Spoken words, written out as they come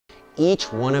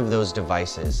each one of those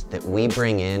devices that we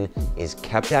bring in is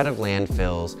kept out of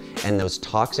landfills, and those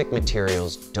toxic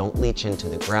materials don't leach into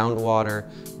the groundwater,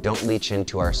 don't leach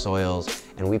into our soils,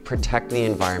 and we protect the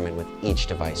environment with each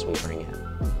device we bring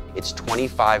in. It's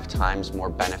 25 times more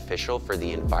beneficial for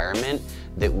the environment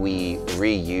that we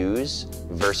reuse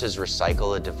versus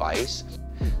recycle a device.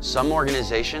 Some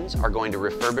organizations are going to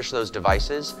refurbish those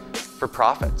devices for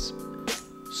profits.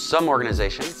 Some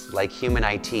organizations, like Human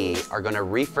IT, are going to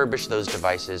refurbish those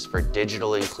devices for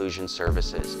digital inclusion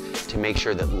services to make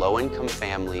sure that low-income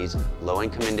families,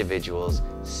 low-income individuals,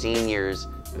 seniors,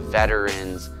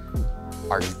 veterans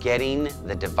are getting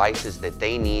the devices that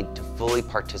they need to fully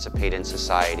participate in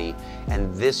society,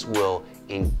 and this will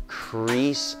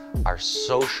increase our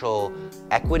social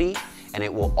equity, and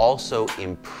it will also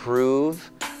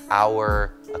improve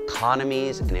our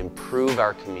economies and improve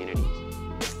our communities.